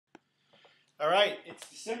All right, it's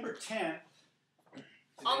December 10th. Today,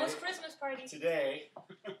 almost Christmas party. Today.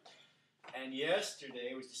 And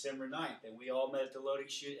yesterday was December 9th, and we all met at the loading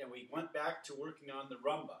chute, and we went back to working on the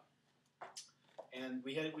Rumba. And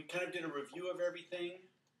we kind of did a review of everything,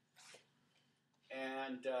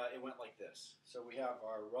 and it went like this. So we have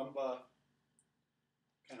our Rumba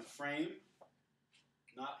kind of frame,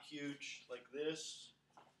 not huge like this,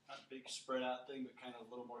 not a big spread out thing, but kind of a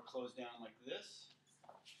little more closed down like this.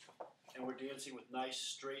 And we're dancing with nice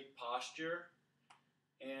straight posture,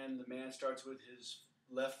 and the man starts with his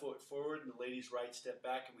left foot forward and the lady's right step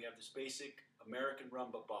back, and we have this basic American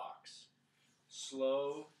Rumba box.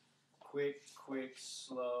 Slow, quick, quick,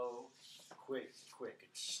 slow, quick, quick.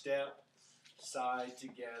 It's step, side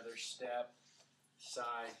together, step,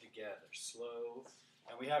 side together, slow.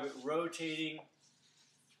 And we have it rotating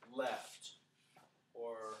left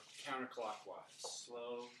or counterclockwise.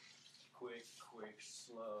 Slow, quick, quick,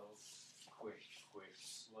 slow, quick, quick,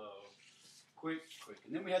 slow, quick, quick.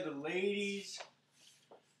 And then we have the ladies'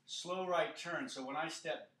 slow right turn. So when I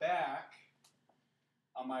step back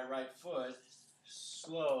on my right foot,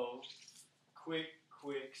 slow, quick,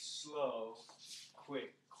 quick, slow,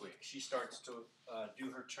 quick, quick. She starts to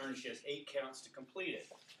do her turn. She has 8 counts to complete it.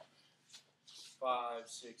 5,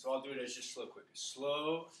 6. So I'll do it as just slow, quick.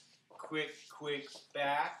 Slow, quick, quick,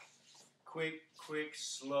 back. Quick, quick,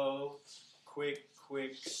 slow. Quick,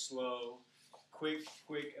 quick, slow. Quick,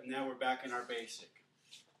 quick. And now we're back in our basic.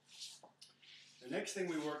 The next thing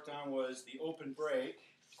we worked on was the open break.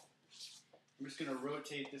 I'm just going to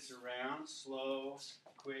rotate this around. Slow,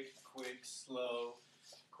 quick, quick, slow,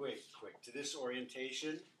 quick, quick. To this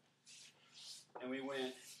orientation. And we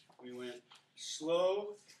went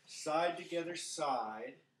slow, side together,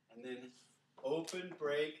 side, and then open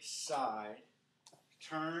break, side,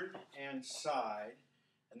 turn and side,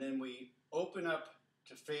 and then we open up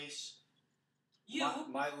to face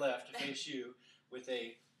my left, to face you, with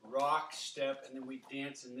a rock step, and then we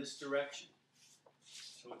dance in this direction.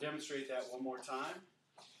 So we'll demonstrate that one more time,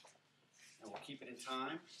 and we'll keep it in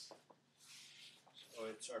time. So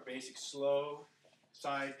it's our basic slow,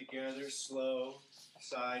 side together, slow,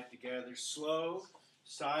 side together, slow,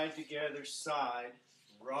 side together, side,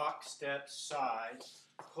 rock step, side,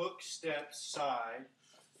 hook step, side,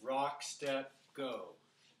 rock step, go.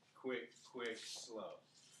 Quick, quick, slow.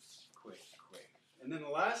 Quick, quick. And then the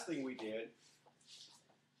last thing we did,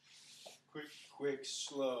 quick, quick,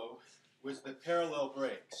 slow, was the parallel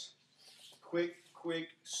breaks. Quick, quick,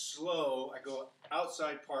 slow. I go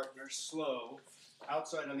outside partner, slow,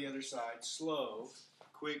 outside on the other side, slow,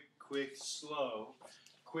 quick, quick, slow,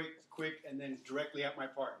 quick, quick, and then directly at my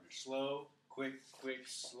partner. Slow, quick, quick,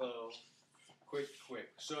 slow, quick, quick.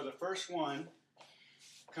 So the first one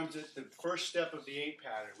comes at the first step of the 8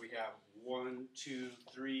 pattern. We have 1, 2,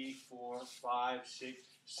 3, 4, 5, 6,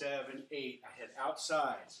 7, 8. I head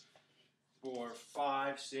outside. 4,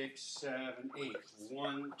 5, 6, 7, 8.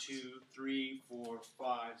 1, 2, 3, 4,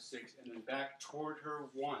 5, 6, and then back toward her.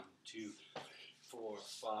 1, 2, 4,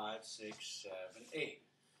 5, 6, 7, 8.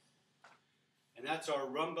 And that's our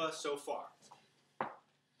Rumba so far.